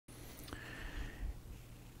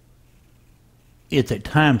It's at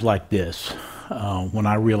times like this when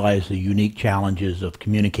I realize the unique challenges of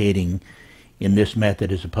communicating in this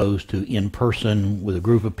method as opposed to in person with a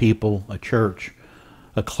group of people, a church,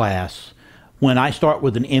 a class. When I start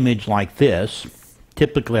with an image like this,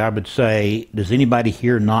 typically I would say, does anybody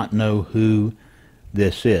here not know who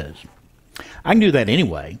this is? I can do that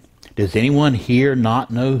anyway. Does anyone here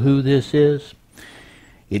not know who this is?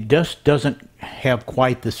 It just doesn't have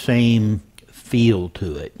quite the same feel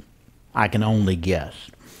to it. I can only guess.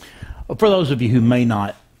 For those of you who may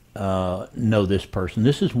not know this person,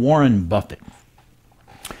 this is Warren Buffett.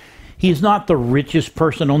 He's not the richest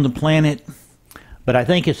person on the planet, but I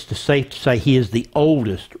think it's safe to say he is the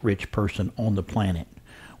oldest rich person on the planet,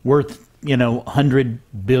 worth, $100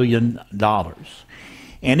 billion.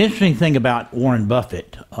 And interesting thing about Warren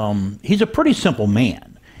Buffett, he's a pretty simple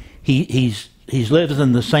man. He's lives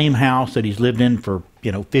in the same house that he's lived in for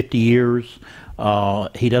 50 years.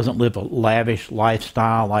 He doesn't live a lavish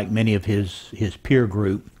lifestyle like many of his peer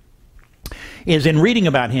group. Is in reading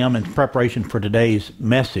about him in preparation for today's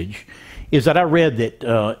message, is that I read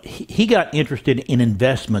that he got interested in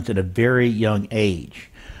investments at a very young age.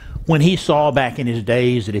 When he saw back in his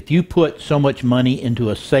days that if you put so much money into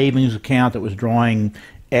a savings account that was drawing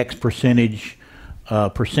X percent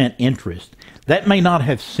interest, that may not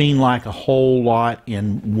have seemed like a whole lot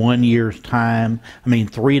in 1 year's time. I mean,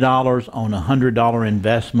 $3 on $100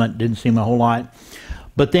 investment didn't seem a whole lot.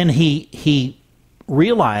 But then he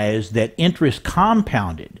realized that interest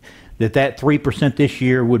compounded, that 3% this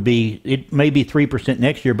year would be, it may be 3%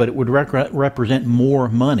 next year, but it would represent more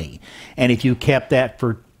money. And if you kept that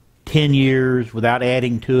for 10 years without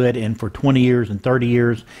adding to it, and for 20 years and 30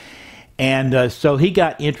 years, and so he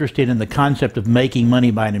got interested in the concept of making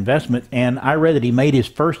money by an investment, and I read that he made his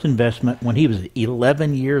first investment when he was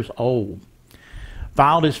 11 years old.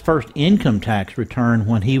 Filed his first income tax return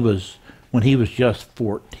when he was just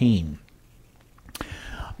 14.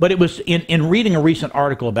 But it was in reading a recent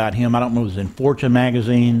article about him, I don't know if it was in Fortune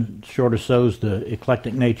magazine, sort of shows the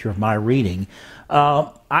eclectic nature of my reading.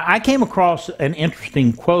 I came across an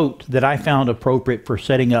interesting quote that I found appropriate for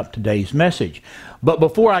setting up today's message. But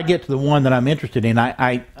before I get to the one that I'm interested in,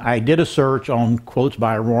 I did a search on quotes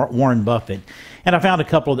by Warren Buffett, and I found a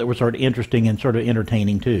couple that were sort of interesting and sort of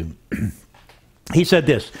entertaining too. He said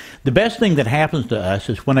this: the best thing that happens to us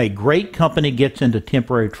is when a great company gets into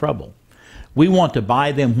temporary trouble. We want to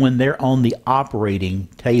buy them when they're on the operating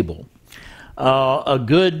table. A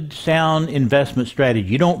good, sound investment strategy.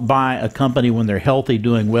 You don't buy a company when they're healthy,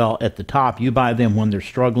 doing well at the top. You buy them when they're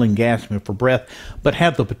struggling, gasping for breath, but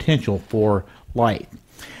have the potential for life.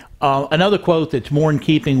 Another quote that's more in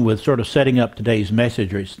keeping with sort of setting up today's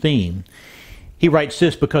message or its theme. He writes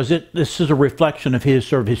this because this is a reflection of his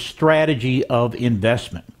strategy of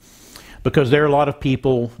investment. Because there are a lot of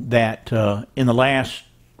people that in the last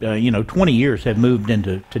 20 years have moved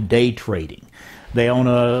into day trading. They own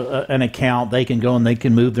an account. They can go and they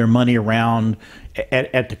can move their money around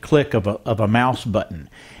at the click of a mouse button.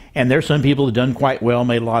 And there's some people who've done quite well,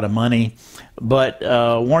 made a lot of money. But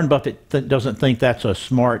Warren Buffett doesn't think that's a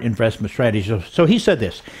smart investment strategy. So he said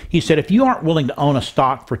this. He said, if you aren't willing to own a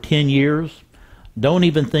stock for 10 years, don't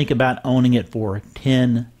even think about owning it for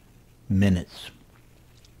 10 minutes.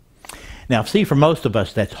 Now, see, for most of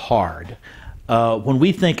us, that's hard. When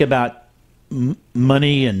we think about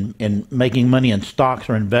money and making money in stocks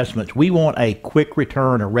or investments, we want a quick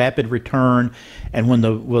return, a rapid return, and with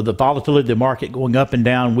the volatility of the market going up and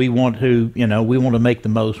down, we want to make the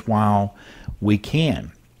most while we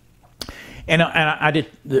can. And I did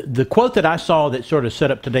the quote that I saw that sort of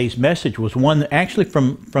set up today's message was one actually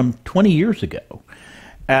from 20 years ago,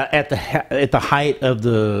 at the height of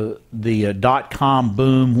the .com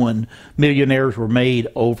boom when millionaires were made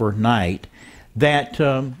overnight.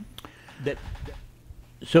 So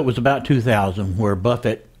it was about 2000 where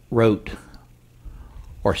Buffett wrote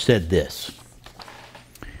or said this.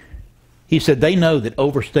 He said, they know that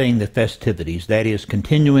overstaying the festivities, that is,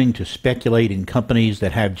 continuing to speculate in companies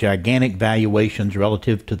that have gigantic valuations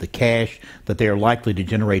relative to the cash that they are likely to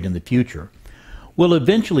generate in the future, will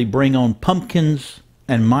eventually bring on pumpkins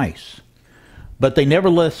and mice. But they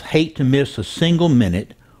nevertheless hate to miss a single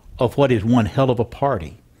minute of what is one hell of a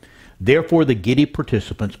party. Therefore, the giddy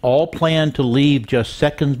participants all plan to leave just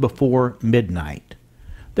seconds before midnight.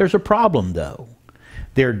 There's a problem, though.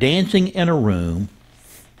 They're dancing in a room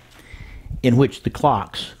in which the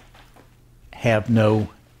clocks have no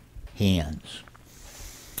hands.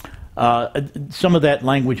 Some of that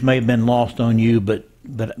language may have been lost on you, but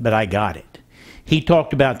I got it. He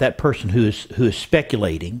talked about that person who is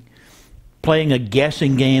speculating, playing a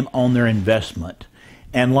guessing game on their investment,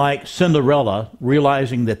 and like Cinderella,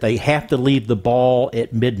 realizing that they have to leave the ball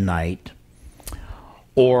at midnight,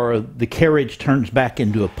 or the carriage turns back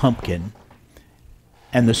into a pumpkin,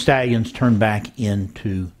 and the stallions turn back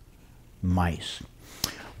into mice.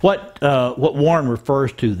 What Warren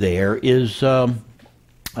refers to there is what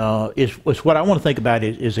I want to think about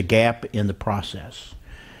is a gap in the process.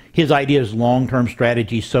 His idea is long-term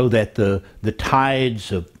strategy so that the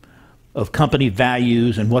tides of company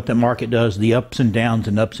values and what the market does, the ups and downs,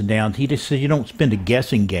 he just says you don't spend a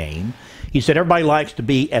guessing game. He said everybody likes to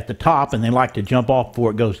be at the top and they like to jump off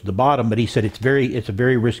before it goes to the bottom, but he said it's a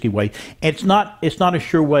very risky way. And it's not a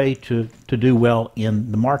sure way to do well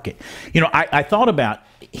in the market. You know, I thought about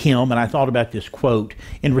him and I thought about this quote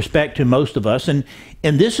in respect to most of us, and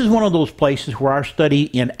this is one of those places where our study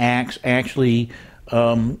in Acts actually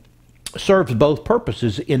serves both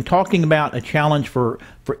purposes in talking about a challenge for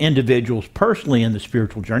individuals personally in the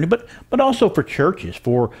spiritual journey, but also for churches,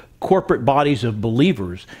 for corporate bodies of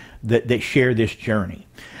believers that share this journey.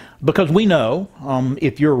 Because we know,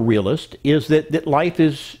 if you're a realist, is that life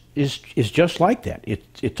is just like that.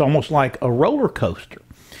 It's almost like a roller coaster.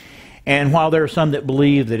 And while there are some that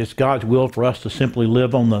believe that it's God's will for us to simply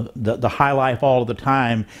live on the high life all of the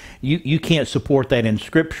time, you can't support that in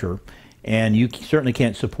Scripture, and you certainly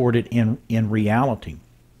can't support it in reality.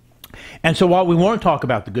 And so while we want to talk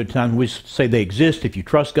about the good times, we say they exist. If you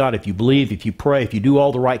trust God, if you believe, if you pray, if you do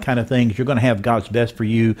all the right kind of things, you're going to have God's best for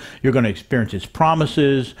you. You're going to experience His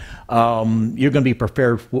promises. You're going to be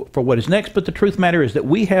prepared for what is next. But the truth of the matter is that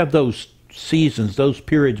we have those seasons, those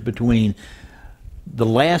periods between the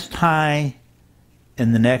last high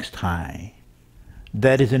and the next high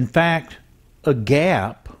that is in fact a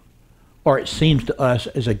gap, or it seems to us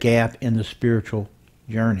as a gap in the spiritual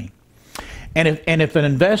journey. And if an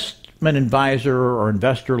investment advisor or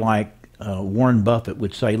investor like Warren Buffett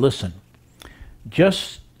would say, listen,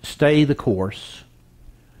 just stay the course.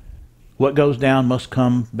 What goes down must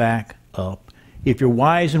come back up. If you're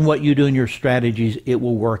wise in what you do in your strategies, it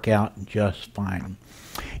will work out just fine.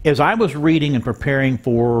 As I was reading and preparing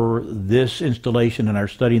for this installation in our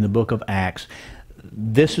study in the book of Acts,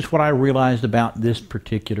 this is what I realized about this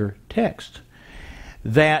particular text.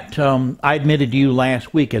 That I admitted to you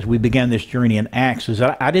last week as we began this journey in Acts is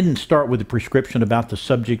that I didn't start with a prescription about the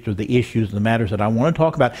subject or the issues and the matters that I want to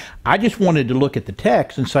talk about. I just wanted to look at the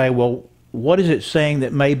text and say, well, what is it saying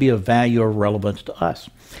that may be of value or relevance to us?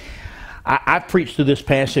 I've preached through this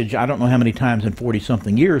passage I don't know how many times in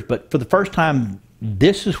 40-something years, but for the first time,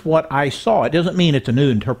 this is what I saw. It doesn't mean it's a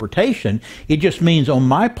new interpretation. It just means on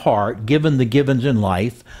my part, given the givens in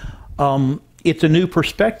life, it's a new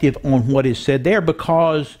perspective on what is said there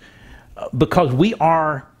because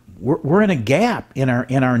we're in a gap in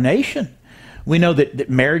our nation. We know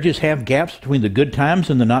that marriages have gaps between the good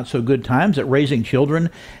times and the not so good times, that raising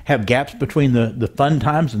children have gaps between the fun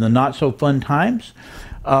times and the not so fun times.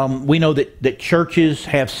 We know that churches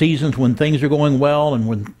have seasons when things are going well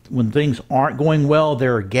and when things aren't going well.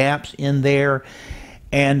 There are gaps in there.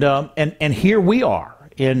 And here we are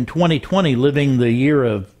in 2020 living the year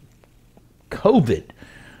of COVID,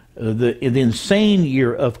 the insane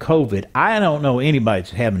year of COVID. I don't know anybody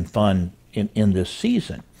that's having fun in this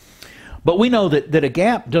season. But we know that a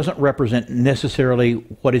gap doesn't represent necessarily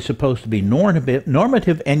what is supposed to be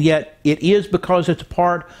normative, and yet it is because it's a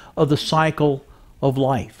part of the cycle of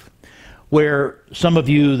life. Where some of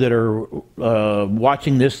you that are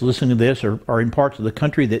watching this, listening to this, are in parts of the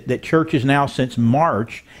country that churches now since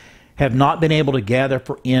March have not been able to gather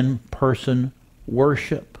for in-person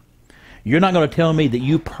worship. You're not going to tell me that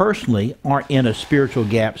you personally aren't in a spiritual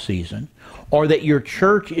gap season, or that your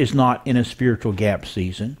church is not in a spiritual gap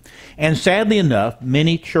season. And sadly enough,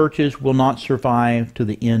 many churches will not survive to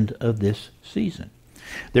the end of this season.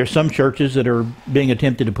 There are some churches that are being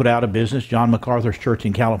attempted to put out of business. John MacArthur's church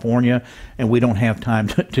in California, and we don't have time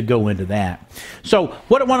to go into that. So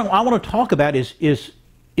what I want to talk about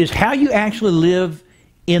is how you actually live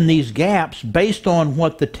in these gaps based on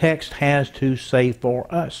what the text has to say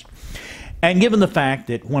for us. And given the fact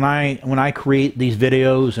that when I create these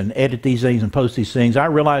videos and edit these things and post these things, I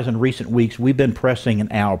realize in recent weeks we've been pressing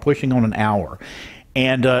an hour, pushing on an hour.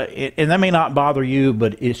 And that may not bother you,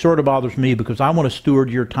 but it sort of bothers me because I want to steward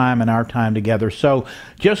your time and our time together. So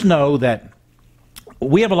just know that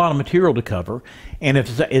we have a lot of material to cover, and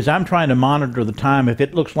as I'm trying to monitor the time, if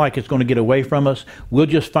it looks like it's going to get away from us, we'll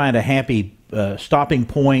just find a happy stopping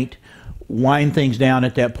point, wind things down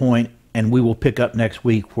at that point, and we will pick up next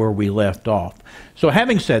week where we left off. So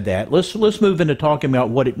having said that, let's move into talking about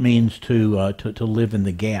what it means to live in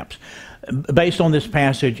the gaps. Based on this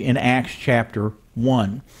passage in Acts chapter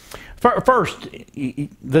 1. First,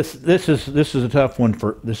 this is a tough one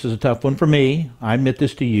for me. I admit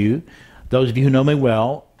this to you. Those of you who know me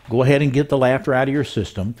well, go ahead and get the laughter out of your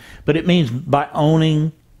system. But it means by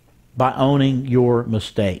owning your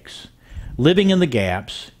mistakes. Living in the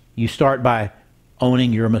gaps, you start by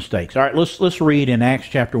owning your mistakes. All right, let's read in Acts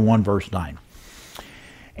chapter 1, verse 9.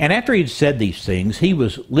 And after he had said these things, he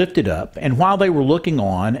was lifted up, and while they were looking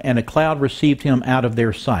on, and a cloud received him out of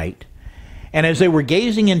their sight. And as they were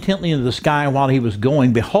gazing intently into the sky while he was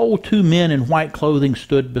going, behold, 2 men in white clothing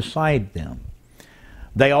stood beside them.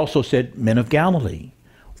 They also said, Men of Galilee,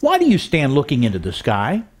 why do you stand looking into the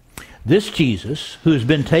sky? This Jesus, who has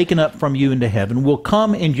been taken up from you into heaven, will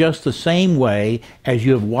come in just the same way as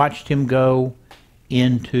you have watched him go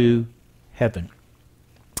into heaven.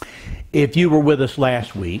 If you were with us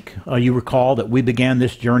last week, you recall that we began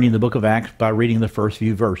this journey in the book of Acts by reading the first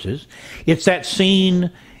few verses. It's that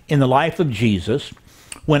scene in the life of Jesus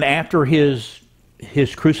when after his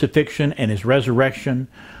crucifixion and his resurrection,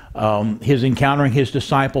 his encountering his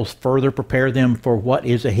disciples further prepare them for what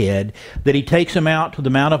is ahead, that he takes them out to the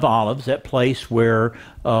Mount of Olives, that place where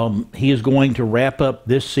he is going to wrap up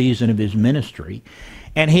this season of his ministry.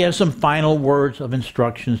 And he has some final words of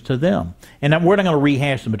instructions to them. And we're not going to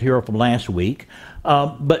rehash the material from last week,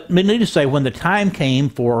 but we need to say when the time came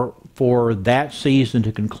for that season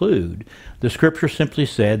to conclude, the scripture simply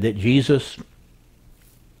said that Jesus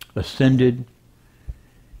ascended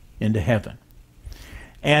into heaven.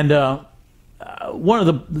 And one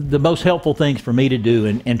of the most helpful things for me to do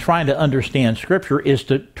in trying to understand scripture is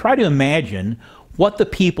to try to imagine what the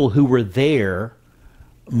people who were there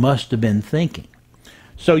must have been thinking.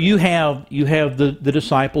 So you have the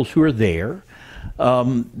disciples who are there,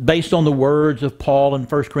 based on the words of Paul in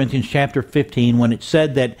 1 Corinthians chapter 15, when it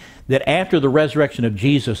said that after the resurrection of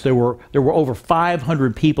Jesus, there were over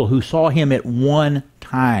 500 people who saw him at one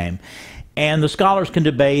time. And the scholars can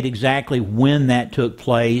debate exactly when that took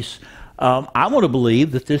place. I want to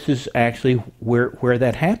believe that this is actually where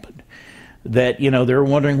that happened. That, they're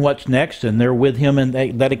wondering what's next, and they're with him on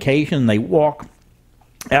that occasion. They walk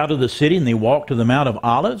out of the city, and they walk to the Mount of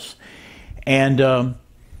Olives, and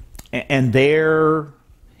there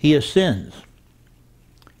he ascends.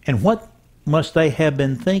 And what must they have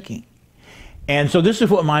been thinking? And so this is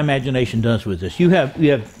what my imagination does with this. You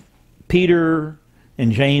have Peter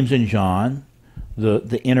and James and John,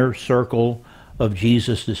 the inner circle of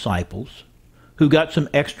Jesus' disciples, who got some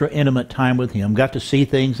extra intimate time with him, got to see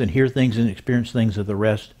things and hear things and experience things that the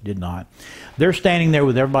rest did not. They're standing there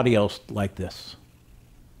with everybody else like this.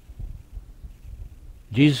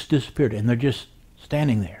 Jesus disappeared, and they're just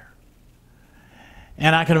standing there.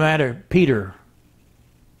 And I can imagine Peter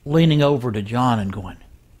leaning over to John and going,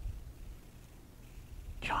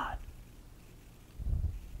 John,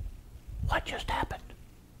 what just happened?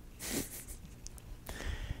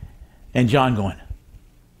 And John going,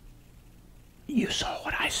 you saw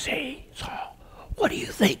what I saw. What do you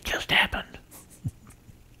think just happened?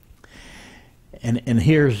 and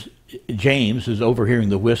here's James, who's overhearing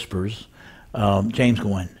the whispers. James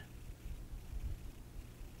going,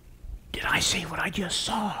 did I see what I just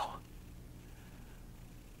saw?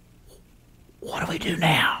 What do we do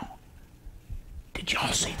now? Did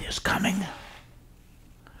y'all see this coming?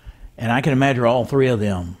 And I can imagine all three of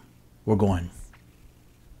them were going,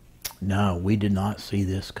 no, we did not see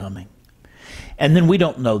this coming. And then we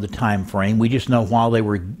don't know the time frame. We just know while they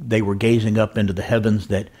were gazing up into the heavens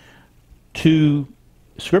that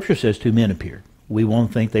Scripture says 2 men appeared. We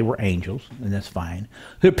won't think they were angels, and that's fine.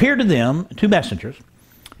 Who appeared to them, 2 messengers,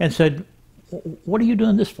 and said, what are you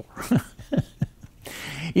doing this for?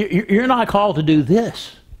 You're not called to do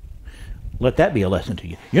this. Let that be a lesson to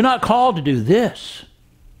you. You're not called to do this.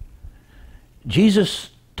 Jesus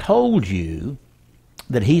told you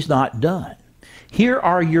that he's not done. Here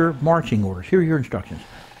are your marching orders. Here are your instructions.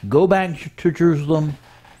 Go back to Jerusalem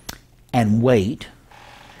and wait.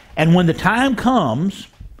 And when the time comes,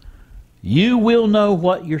 you will know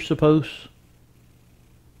what you're supposed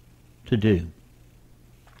to do.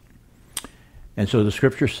 And so the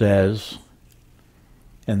scripture says,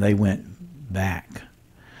 and they went back.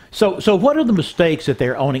 So what are the mistakes that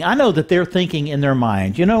they're owning? I know that they're thinking in their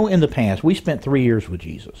minds, in the past, we spent 3 years with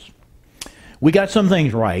Jesus. We got some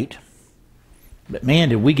things right, but man,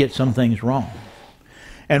 did we get some things wrong.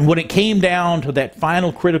 And when it came down to that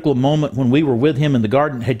final critical moment when we were with him in the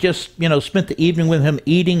garden, had just, spent the evening with him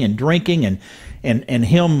eating and drinking and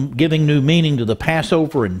him giving new meaning to the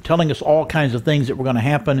Passover and telling us all kinds of things that were going to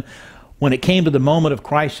happen. When it came to the moment of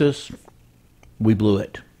crisis, we blew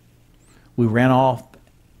it. We ran off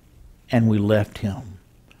and we left him.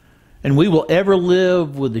 And we will ever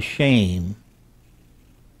live with the shame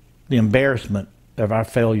the embarrassment of our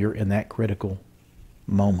failure in that critical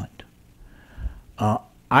moment.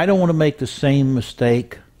 I don't want to make the same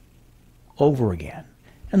mistake over again.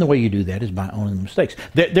 And the way you do that is by owning the mistakes.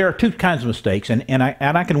 There are two kinds of mistakes, and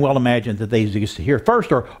I can well imagine that they exist here.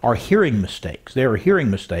 First are hearing mistakes. There are hearing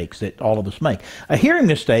mistakes that all of us make. A hearing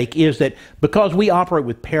mistake is that because we operate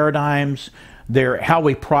with paradigms, how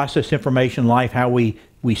we process information in life, how we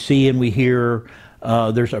see and we hear,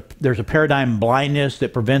 there's a paradigm blindness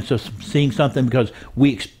that prevents us from seeing something because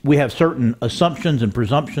we have certain assumptions and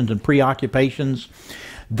presumptions and preoccupations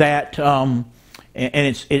that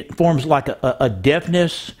and it forms like a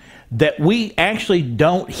deafness that we actually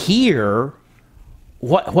don't hear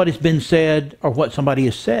what has been said or what somebody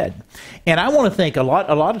has said. And I want to think a lot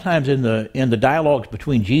of times in the dialogues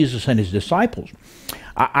between Jesus and his disciples,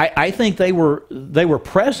 I think they were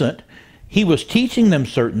present. He was teaching them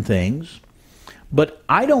certain things, but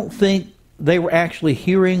I don't think they were actually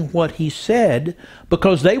hearing what he said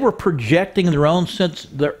because they were projecting their own sense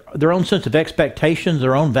of expectations,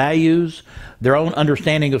 their own values, their own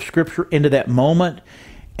understanding of Scripture into that moment.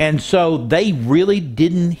 And so they really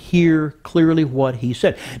didn't hear clearly what he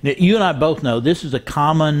said. Now, you and I both know this is a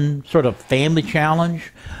common sort of family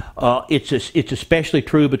challenge. It's especially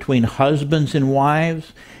true between husbands and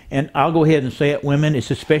wives. And I'll go ahead and say it, women, it's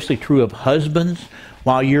especially true of husbands.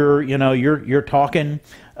 While you're talking,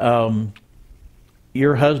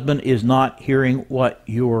 your husband is not hearing what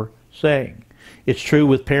you're saying. It's true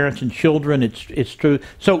with parents and children. It's true.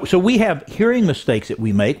 So we have hearing mistakes that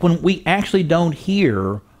we make when we actually don't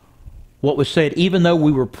hear what was said, even though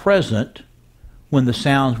we were present when the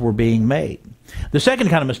sounds were being made. The second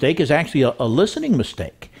kind of mistake is actually a listening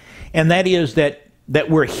mistake, and that is that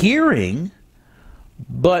we're hearing,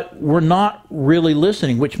 but we're not really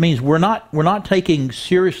listening, which means we're not taking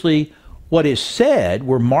seriously what is said.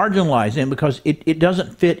 We're marginalizing it because it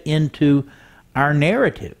doesn't fit into our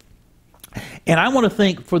narrative. And I want to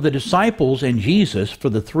think for the disciples and Jesus for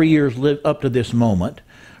the 3 years lived up to this moment,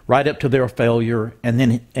 right up to their failure, and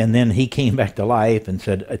then he came back to life and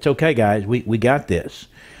said, "It's okay, guys, we got this."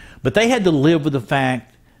 But they had to live with the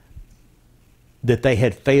fact that they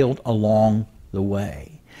had failed along the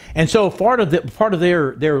way. And so part of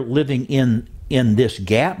their living in this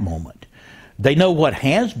gap moment, they know what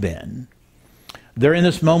has been. They're in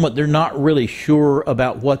this moment, they're not really sure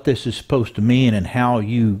about what this is supposed to mean and how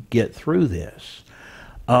you get through this.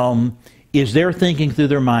 Is they're thinking through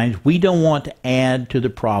their minds, we don't want to add to the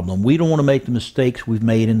problem. We don't want to make the mistakes we've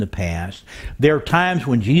made in the past. There are times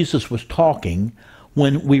when Jesus was talking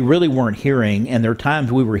when we really weren't hearing, and there are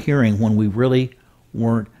times we were hearing when we really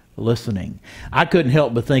weren't listening. I couldn't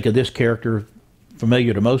help but think of this character,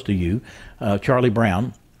 familiar to most of you, Charlie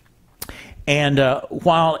Brown. And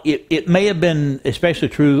while it may have been especially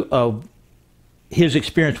true of his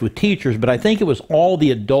experience with teachers, but I think it was all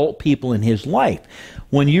the adult people in his life.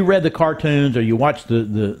 When you read the cartoons or you watched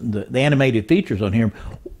the animated features on him,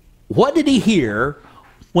 what did he hear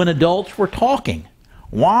when adults were talking?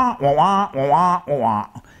 Wah, wah, wah, wah, wah, wah.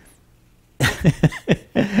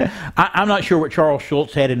 I'm not sure what Charles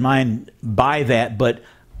Schulz had in mind by that, but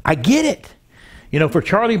I get it. You know, for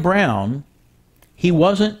Charlie Brown, he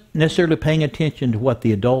wasn't necessarily paying attention to what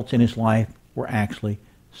the adults in his life were actually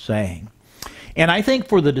saying. And I think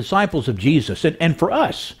for the disciples of Jesus, and for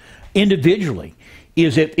us individually,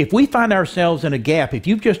 is if we find ourselves in a gap, if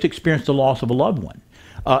you've just experienced the loss of a loved one,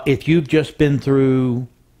 if you've just been through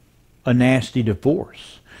a nasty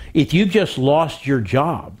divorce, if you've just lost your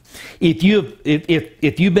job, if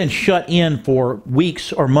you've been shut in for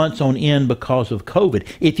weeks or months on end because of COVID,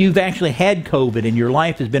 if you've actually had COVID and your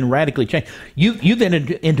life has been radically changed, you've been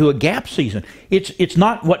into a gap season. It's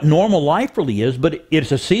not what normal life really is, but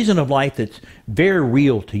it's a season of life that's very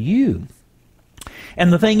real to you.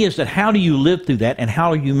 And the thing is that how do you live through that and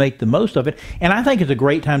how do you make the most of it? And I think it's a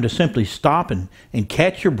great time to simply stop and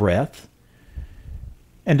catch your breath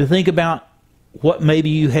and to think about what maybe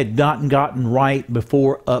you had not gotten right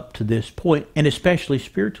before up to this point, and especially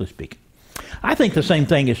spiritually speaking. I think the same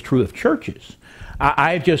thing is true of churches.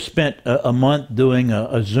 I've just spent a month doing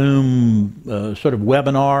a Zoom sort of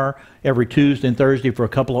webinar every Tuesday and Thursday for a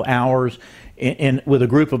couple of hours and with a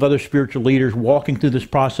group of other spiritual leaders walking through this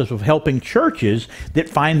process of helping churches that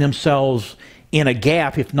find themselves in a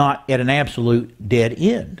gap, if not at an absolute dead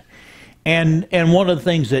end. And one of the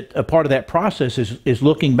things that a part of that process is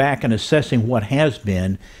looking back and assessing what has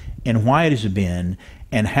been and why it has been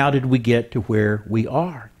and how did we get to where we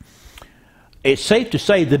are. It's safe to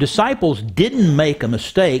say the disciples didn't make a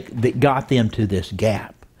mistake that got them to this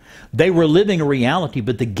gap. They were living a reality,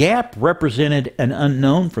 but the gap represented an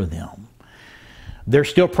unknown for them. They're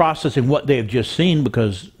still processing what they have just seen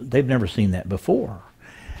because they've never seen that before.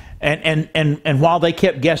 And while they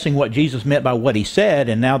kept guessing what Jesus meant by what he said,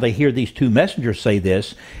 and now they hear these two messengers say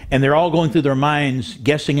this, and they're all going through their minds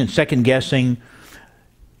guessing and second guessing,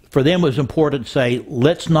 for them it was important to say,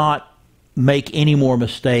 let's not make any more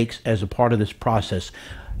mistakes as a part of this process.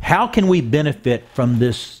 How can we benefit from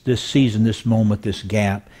this season, this moment, this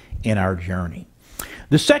gap in our journey?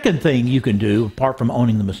 The second thing you can do, apart from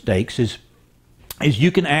owning the mistakes, is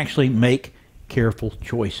you can actually make careful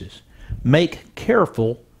choices. Make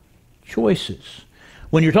careful choices.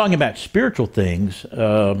 When you're talking about spiritual things,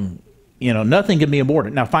 nothing can be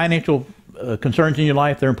important. Now, financial concerns in your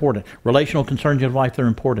life, they're important. Relational concerns in your life, they're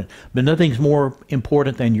important. But nothing's more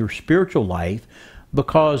important than your spiritual life,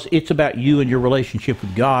 because it's about you and your relationship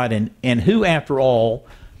with God, and who, after all,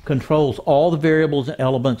 controls all the variables and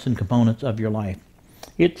elements and components of your life.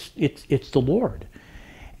 It's the Lord.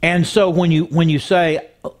 And so when you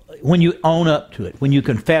own up to it, when you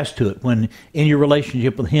confess to it, when in your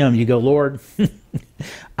relationship with Him, you go, Lord,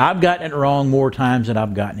 I've gotten it wrong more times than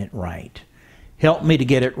I've gotten it right. Help me to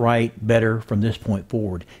get it right better from this point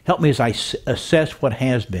forward. Help me as I assess what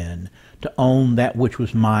has been to own that which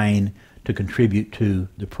was mine to contribute to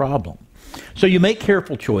the problem. So you make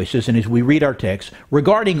careful choices, and as we read our text,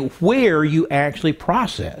 regarding where you actually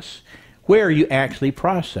process.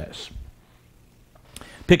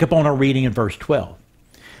 Pick up on our reading in verse 12.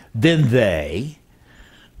 Then they,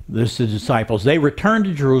 this is the disciples, they returned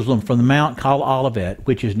to Jerusalem from the mount called Olivet,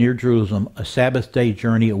 which is near Jerusalem, a Sabbath day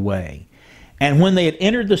journey away. And when they had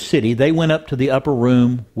entered the city, they went up to the upper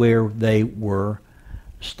room where they were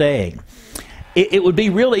staying. It would be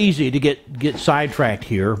real easy to get sidetracked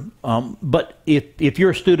here, but if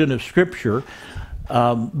you're a student of Scripture,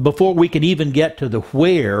 before we can even get to the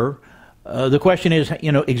where, the question is,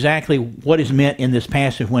 exactly what is meant in this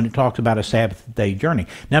passage when it talks about a Sabbath day journey.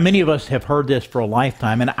 Now, many of us have heard this for a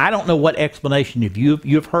lifetime, and I don't know what explanation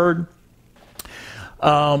you've heard.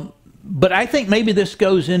 But I think maybe this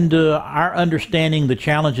goes into our understanding the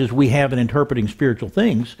challenges we have in interpreting spiritual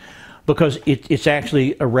things, because it's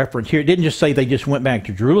actually a reference here. It didn't just say they just went back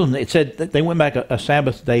to Jerusalem. It said that they went back a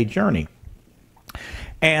Sabbath day journey.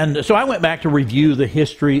 And so I went back to review the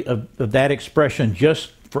history of that expression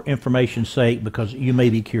just for information's sake, because you may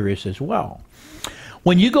be curious as well.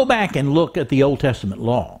 When you go back and look at the Old Testament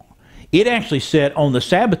law, it actually said on the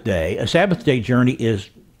Sabbath day, a Sabbath day journey is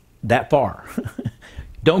that far.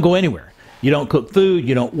 Don't go anywhere. You don't cook food.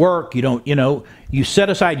 You don't work. You don't, you set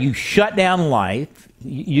aside, you shut down life.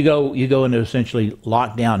 You go into essentially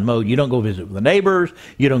lockdown mode. You don't go visit with the neighbors.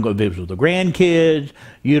 You don't go visit with the grandkids.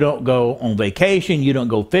 You don't go on vacation. You don't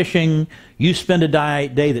go fishing. You spend a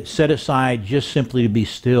day that's set aside just simply to be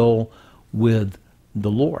still with the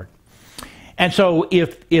Lord. And so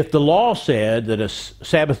if the law said that a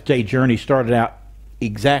Sabbath day journey started out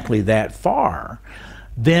exactly that far,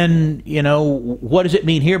 then, what does it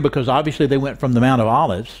mean here? Because obviously they went from the Mount of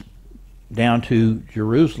Olives down to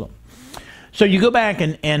Jerusalem. So you go back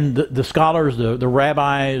and the scholars, the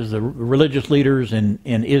rabbis, the religious leaders in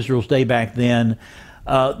Israel's day back then,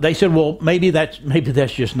 they said, well, maybe that's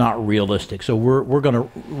just not realistic. So we're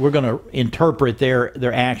gonna interpret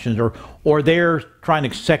their actions, or they're trying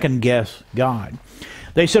to second guess God.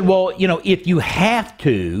 They said, well, if you have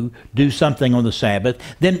to do something on the Sabbath,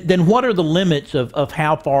 then what are the limits of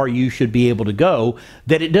how far you should be able to go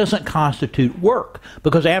that it doesn't constitute work?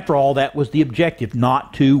 Because after all, that was the objective,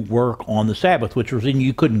 not to work on the Sabbath, which was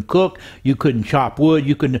you couldn't cook, you couldn't chop wood,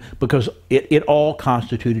 you couldn't, because it all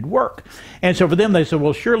constituted work. And so for them, they said,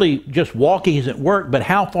 well, surely just walking isn't work, but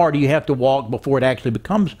how far do you have to walk before it actually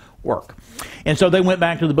becomes work? And so they went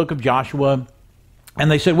back to the book of Joshua, and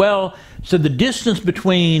they said, well, so the distance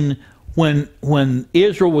between when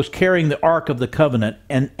Israel was carrying the Ark of the Covenant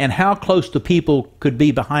and how close the people could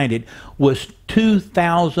be behind it was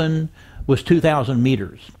 2,000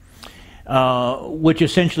 meters, which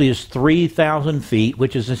essentially is 3,000 feet,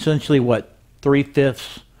 which is essentially,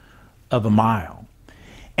 3/5 of a mile.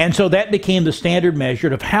 And so that became the standard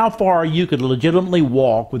measure of how far you could legitimately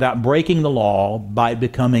walk without breaking the law by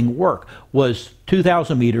becoming work, was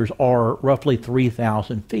 2,000 meters, or roughly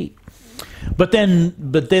 3,000 feet. But then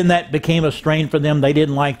that became a strain for them. They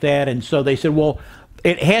didn't like that, and so they said, well,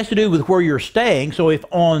 it has to do with where you're staying. So if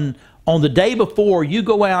on the day before you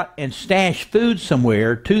go out and stash food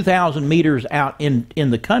somewhere 2,000 meters out in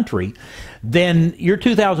the country, then your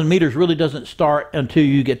 2,000 meters really doesn't start until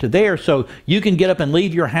you get to there. So you can get up and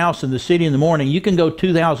leave your house in the city in the morning. You can go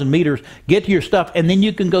 2,000 meters, get to your stuff, and then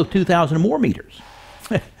you can go 2,000 more meters.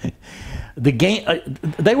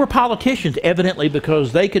 They were politicians, evidently,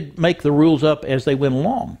 because they could make the rules up as they went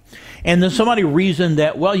along. And then somebody reasoned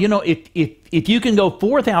that, well, you know, if you can go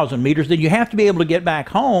 4,000 meters, then you have to be able to get back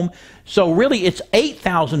home. So really, it's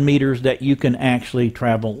 8,000 meters that you can actually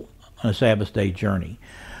travel on a Sabbath day journey.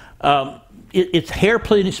 It's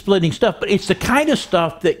hair-splitting stuff, but it's the kind of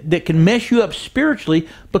stuff that can mess you up spiritually,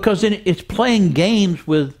 because then it's playing games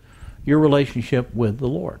with your relationship with the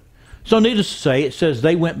Lord. So needless to say, it says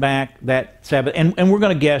they went back that Sabbath, and we're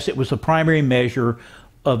going to guess it was a primary measure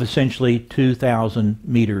of essentially 2,000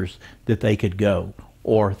 meters that they could go,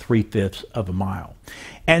 or 3/5 of a mile.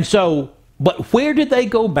 And so, but where did they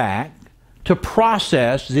go back to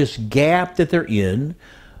process this gap that they're in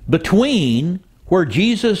between where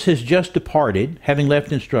Jesus has just departed, having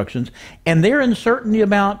left instructions, and their uncertainty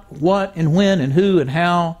about what and when and who and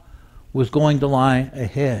how was going to lie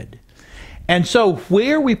ahead? And so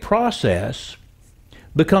where we process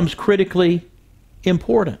becomes critically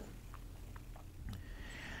important.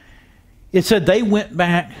 It said they went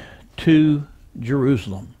back to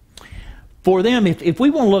Jerusalem. For them, if we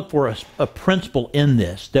want to look for a principle in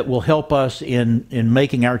this that will help us in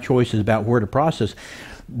making our choices about where to process,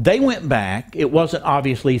 they went back. It wasn't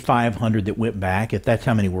obviously 500 that went back, if that's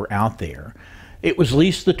how many were out there. It was at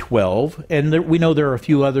least the 12, and we know there are a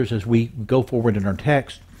few others as we go forward in our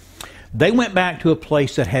text. They went back to a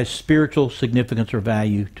place that has spiritual significance or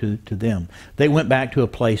value to them. They went back to a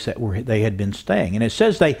place where they had been staying. And it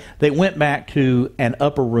says they went back to an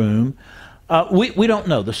upper room. We don't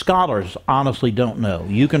know. The scholars honestly don't know.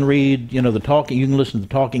 You can read, you can listen to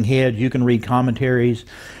the talking heads, you can read commentaries.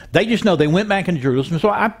 They just know they went back into Jerusalem. So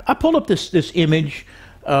I pulled up this image,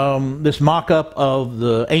 this mock-up of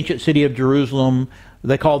the ancient city of Jerusalem.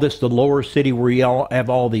 They call this the lower city, where you all have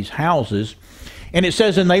all these houses. And it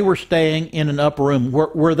says, and they were staying in an upper room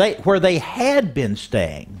where they had been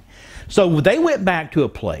staying. So they went back to a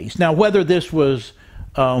place. Now, whether this was,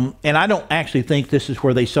 and I don't actually think this is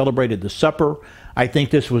where they celebrated the supper. I think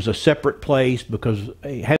this was a separate place, because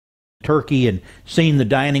having Turkey and seeing the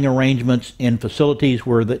dining arrangements in facilities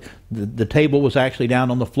where the table was actually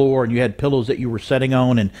down on the floor and you had pillows that you were sitting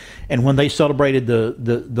on, and when they celebrated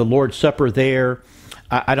the Lord's Supper there,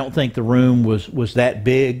 I don't think the room was that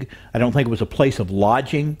big. I don't think it was a place of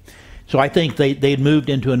lodging. So I think they had moved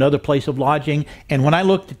into another place of lodging. And when I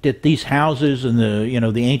looked at these houses in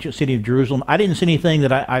the ancient city of Jerusalem, I didn't see anything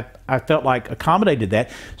that I felt like accommodated that.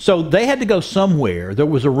 So they had to go somewhere. There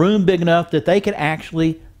was a room big enough that they could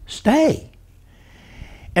actually stay.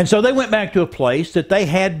 And so they went back to a place that they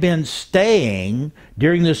had been staying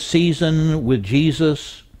during this season with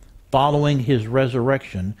Jesus, following his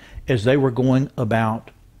resurrection, as they were going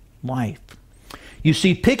about life. You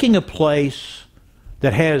see, picking a place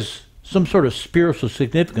that has some sort of spiritual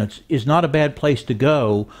significance is not a bad place to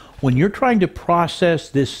go when you're trying to process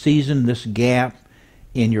this season, this gap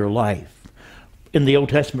in your life. In the Old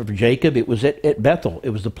Testament for Jacob, it was at Bethel.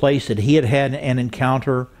 It was the place that he had an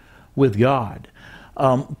encounter with God.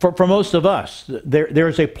 For most of us,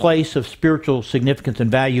 there's a place of spiritual significance and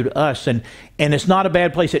value to us, and it's not a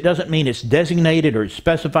bad place. It doesn't mean it's designated or it's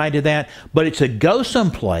specified to that, but it's a go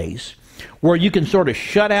someplace where you can sort of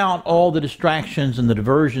shut out all the distractions and the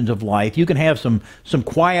diversions of life. You can have some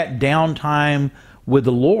quiet downtime with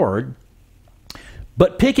the Lord,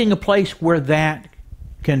 but picking a place where that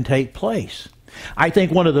can take place. I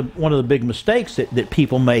think one of the big mistakes that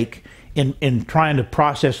people make in trying to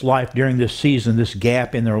process life during this season, this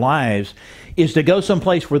gap in their lives, is to go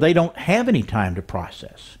someplace where they don't have any time to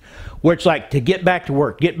process. Where it's like to get back to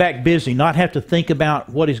work, get back busy, not have to think about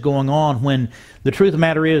what is going on, when the truth of the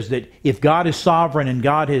matter is that if God is sovereign and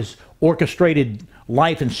God has orchestrated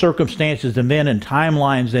life and circumstances and men and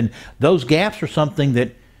timelines, then those gaps are something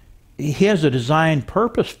that he has a designed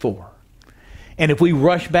purpose for. And if we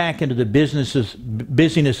rush back into the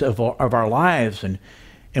busyness of our lives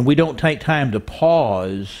and we don't take time to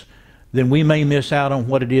pause, then we may miss out on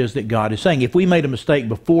what it is that God is saying. If we made a mistake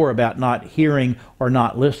before about not hearing or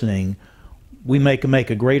not listening, we make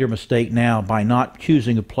a greater mistake now by not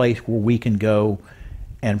choosing a place where we can go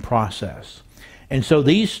and process. And so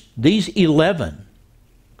these 11,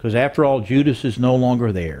 because after all, Judas is no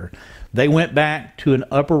longer there, they went back to an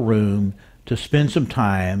upper room to spend some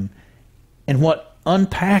time and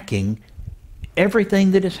unpacking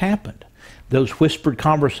everything that has happened. Those whispered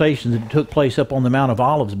conversations that took place up on the Mount of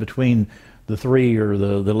Olives between the 3 or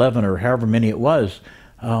the 11 or however many it was,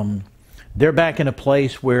 they're back in a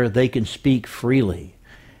place where they can speak freely,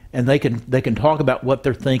 and they can talk about what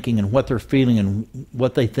they're thinking and what they're feeling and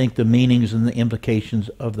what they think the meanings and the implications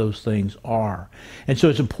of those things are. And so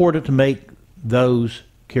it's important to make those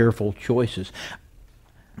careful choices.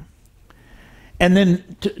 And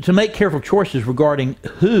then to make careful choices regarding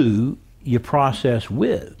who you process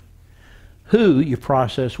with. who you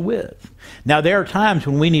process with. Now, there are times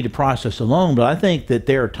when we need to process alone, but I think that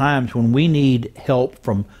there are times when we need help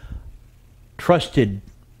from trusted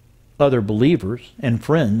other believers and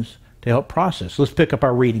friends to help process. Let's pick up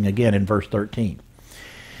our reading again in verse 13.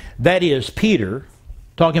 That is Peter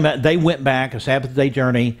talking about they went back a Sabbath day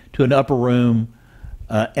journey to an upper room,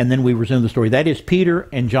 and then we resume the story. That is Peter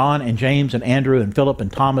and John and James and Andrew and Philip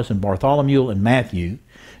and Thomas and Bartholomew and Matthew,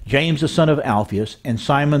 James the son of Alphaeus and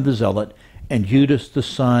Simon the Zealot and Judas the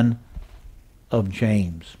son of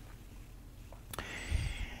James.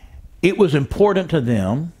 It was important to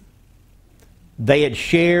them. They had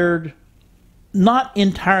shared not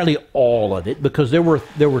entirely all of it, because there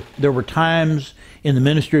were times in the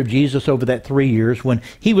ministry of Jesus over that 3 years when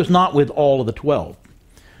he was not with all of the 12.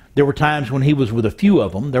 There were times when he was with a few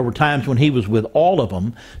of them. There were times when he was with all of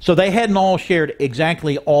them. So they hadn't all shared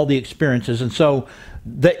exactly all the experiences. And so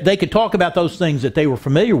they could talk about those things that they were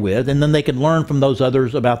familiar with, and then they could learn from those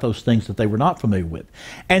others about those things that they were not familiar with.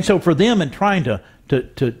 And so for them, in trying to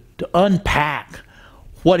unpack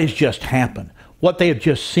what has just happened, what they have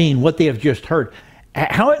just seen, what they have just heard,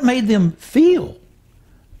 how it made them feel,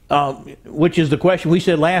 which is the question we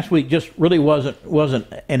said last week just really wasn't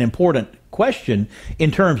an important question in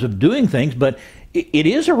terms of doing things, but it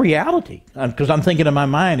is a reality. Because I'm thinking in my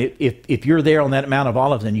mind, if you're there on that Mount of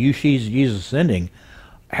Olives and you see Jesus ascending,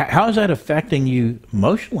 how is that affecting you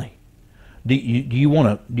emotionally? Do you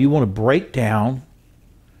want to break down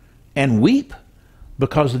and weep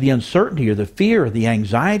because of the uncertainty or the fear or the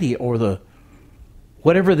anxiety or the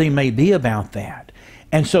whatever they may be about that?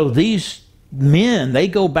 And so these men, they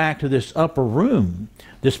go back to this upper room,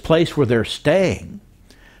 this place where they're staying,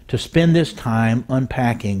 to spend this time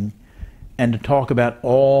unpacking and to talk about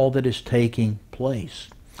all that is taking place.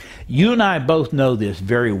 You and I both know this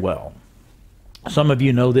very well. Some of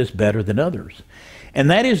you know this better than others. And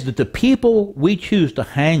that is that the people we choose to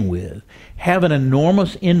hang with have an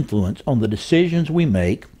enormous influence on the decisions we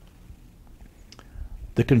make,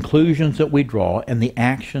 the conclusions that we draw, and the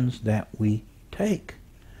actions that we take,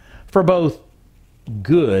 for both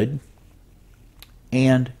good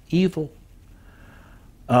and evil.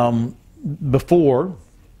 Before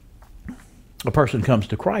a person comes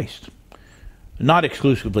to Christ, not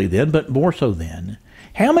exclusively then, but more so then,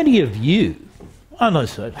 how many of you, how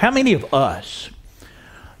many of us,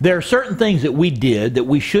 there are certain things that we did that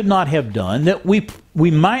we should not have done, that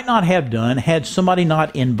we might not have done had somebody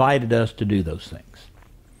not invited us to do those things?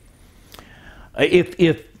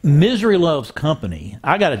 If misery loves company,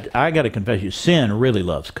 I gotta confess you, sin really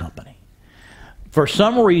loves company. For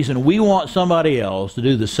some reason, we want somebody else to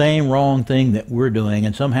do the same wrong thing that we're doing,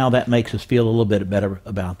 and somehow that makes us feel a little bit better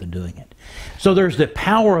about the doing it. So there's the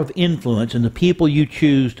power of influence in the people you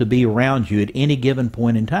choose to be around you at any given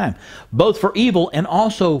point in time, both for evil and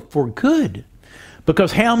also for good.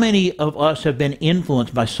 Because how many of us have been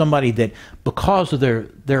influenced by somebody that, because of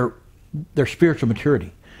their spiritual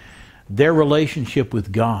maturity, their relationship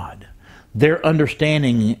with God, their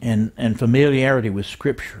understanding and familiarity with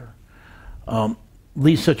Scripture,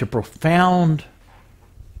 leaves such a profound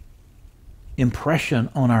impression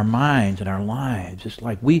on our minds and our lives. It's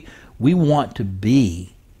like we want to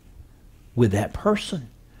be with that person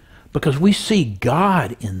because we see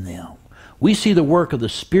God in them. We see the work of the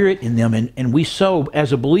Spirit in them, and we so,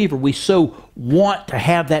 as a believer, we so want to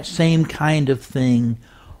have that same kind of thing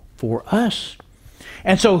for us.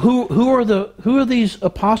 And so who are these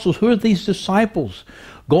apostles, who are these disciples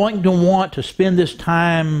going to want to spend this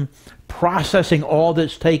time processing all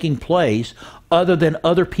that's taking place other than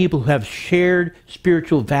other people who have shared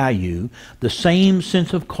spiritual value, the same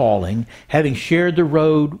sense of calling, having shared the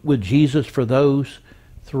road with Jesus for those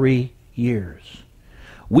 3 years?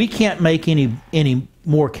 We can't make any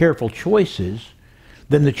more careful choices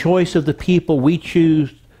than the choice of the people we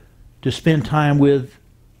choose to spend time with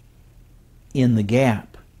in the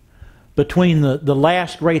gap between the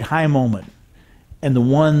last great high moment and the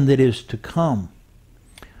one that is to come.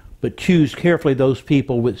 But choose carefully those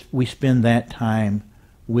people which we spend that time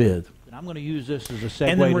with. And I'm going to use this as a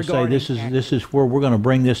segue to say this is where we're going to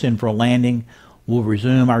bring this in for a landing. We'll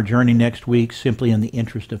resume our journey next week simply in the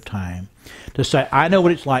interest of time. To say, I know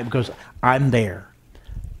what it's like because I'm there.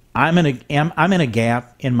 I'm in a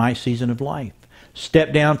gap in my season of life.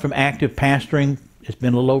 Stepped down from active pastoring, it's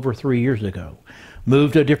been a little over 3 years ago.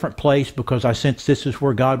 Moved to a different place because I sensed this is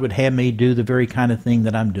where God would have me do the very kind of thing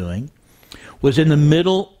that I'm doing. Was in the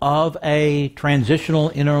middle of a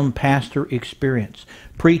transitional interim pastor experience,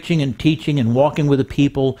 preaching and teaching and walking with the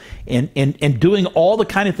people and doing all the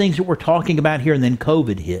kind of things that we're talking about here, and then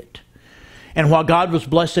COVID hit. And while God was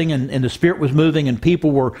blessing and the Spirit was moving and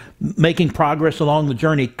people were making progress along the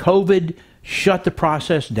journey, COVID shut the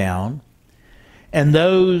process down, and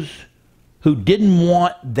those who didn't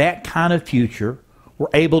want that kind of future were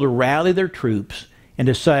able to rally their troops and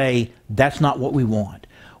to say, that's not what we want.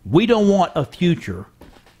 We don't want a future.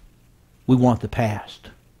 We want the past.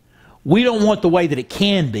 We don't want the way that it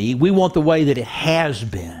can be. We want the way that it has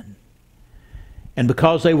been. And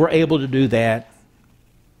because they were able to do that,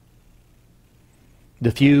 the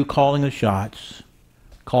few calling the shots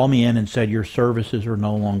called me in and said, your services are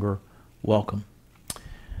no longer welcome.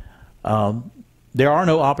 There are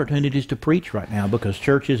no opportunities to preach right now because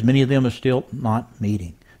churches, many of them are still not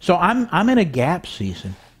meeting. So I'm in a gap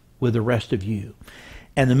season with the rest of you.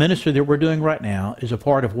 And the ministry that we're doing right now is a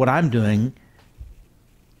part of what I'm doing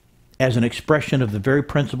as an expression of the very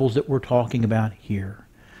principles that we're talking about here.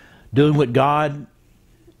 Doing what God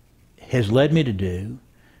has led me to do,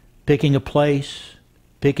 picking a place,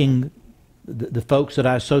 picking the folks that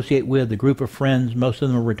I associate with, the group of friends, most of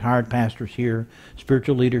them are retired pastors here,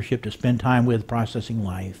 spiritual leadership to spend time with, processing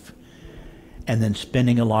life, and then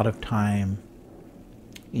spending a lot of time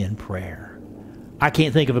in prayer. I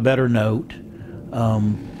can't think of a better note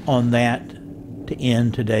on that to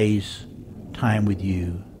end today's time with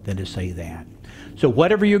you than to say that. So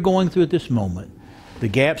whatever you're going through at this moment, the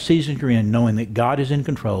gap season you're in, knowing that God is in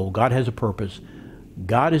control, God has a purpose,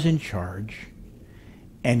 God is in charge,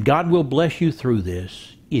 and God will bless you through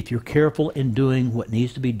this if you're careful in doing what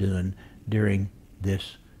needs to be done during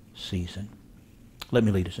this season. Let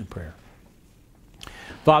me lead us in prayer.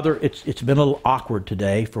 Father, it's been a little awkward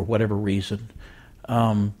today for whatever reason,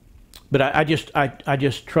 but I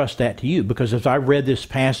just trust that to you, because as I read this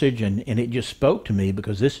passage and it just spoke to me,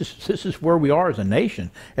 because this is where we are as a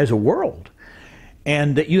nation, as a world,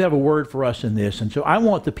 and that you have a word for us in this. And so I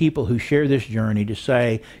want the people who share this journey to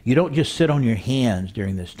say, you don't just sit on your hands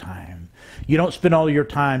during this time. You don't spend all your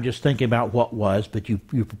time just thinking about what was, but you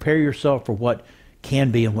prepare yourself for what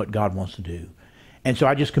can be and what God wants to do. And so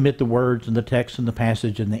I just commit the words and the text and the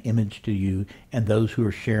passage and the image to you and those who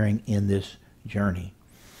are sharing in this journey.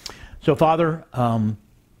 So Father,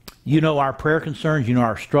 you know our prayer concerns, you know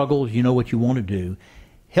our struggles, you know what you want to do.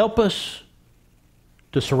 Help us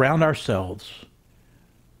to surround ourselves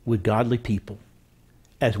with godly people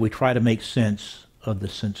as we try to make sense of the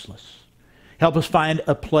senseless. Help us find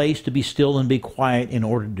a place to be still and be quiet in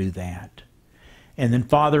order to do that. And then,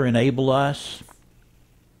 Father, enable us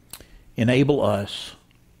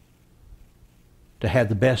to have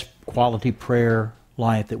the best quality prayer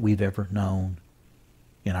life that we've ever known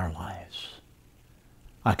in our lives.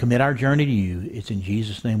 I commit our journey to you. It's in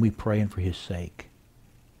Jesus' name we pray and for his sake.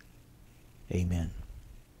 Amen.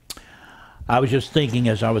 I was just thinking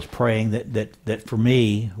as I was praying that for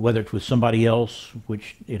me, whether it's with somebody else,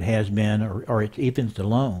 which it has been, or it's even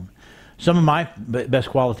alone, some of my best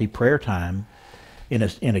quality prayer time in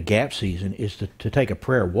a gap season is to take a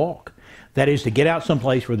prayer walk. That is to get out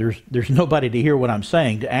someplace where there's nobody to hear what I'm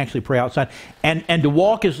saying, to actually pray outside, and to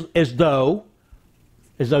walk as though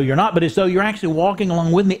you're not, but as though you're actually walking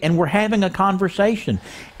along with me, and we're having a conversation.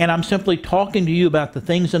 And I'm simply talking to you about the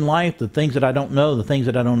things in life, the things that I don't know, the things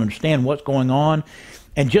that I don't understand, what's going on,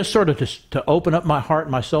 and just sort of to open up my heart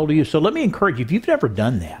and my soul to you. So let me encourage you, if you've never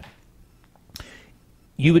done that,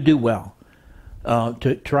 you would do well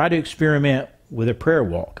to try to experiment with a prayer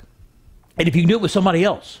walk. And if you can do it with somebody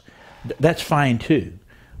else, that's fine too.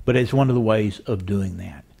 But it's one of the ways of doing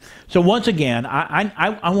that. So once again,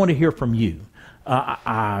 I want to hear from you.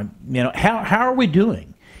 How are we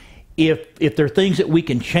doing? If there are things that we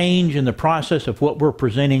can change in the process of what we're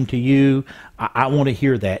presenting to you, I want to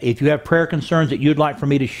hear that. If you have prayer concerns that you'd like for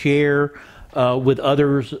me to share with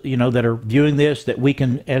others, that are viewing this, that we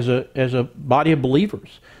can, as a body of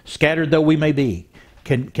believers, scattered though we may be,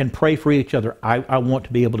 can pray for each other. I want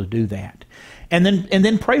to be able to do that, and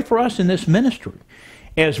then pray for us in this ministry.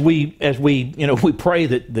 As we we pray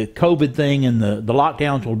that the COVID thing and the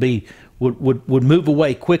lockdowns would move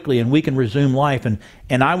away quickly and we can resume life,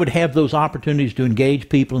 and I would have those opportunities to engage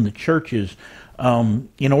people in the churches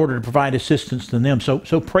in order to provide assistance to them.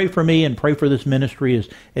 So pray for me and pray for this ministry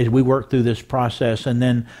as we work through this process. And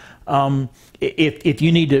then if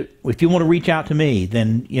you want to reach out to me,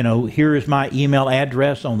 then here is my email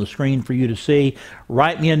address on the screen for you to see.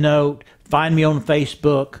 Write me a note. Find me on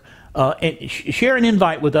Facebook. And share an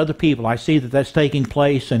invite with other people. I see that that's taking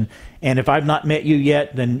place, and And if I've not met you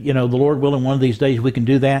yet, then, the Lord willing, one of these days we can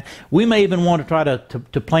do that. We may even want to try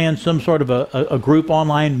to plan some sort of a group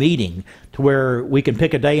online meeting to where we can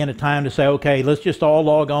pick a day and a time to say, okay, let's just all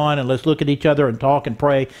log on and let's look at each other and talk and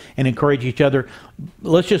pray and encourage each other.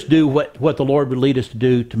 Let's just do what the Lord would lead us to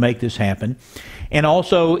do to make this happen. And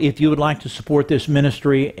also, if you would like to support this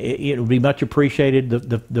ministry, it would be much appreciated.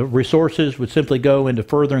 The resources would simply go into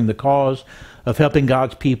furthering the cause of helping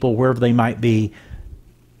God's people wherever they might be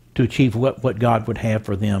to achieve what God would have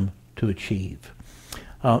for them to achieve.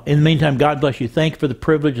 In the meantime, God bless you. Thank you for the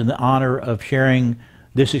privilege and the honor of sharing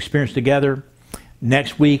this experience together.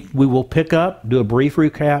 Next week, we will pick up, do a brief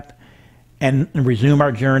recap, and resume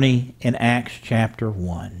our journey in Acts chapter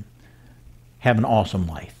 1. Have an awesome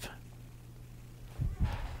life.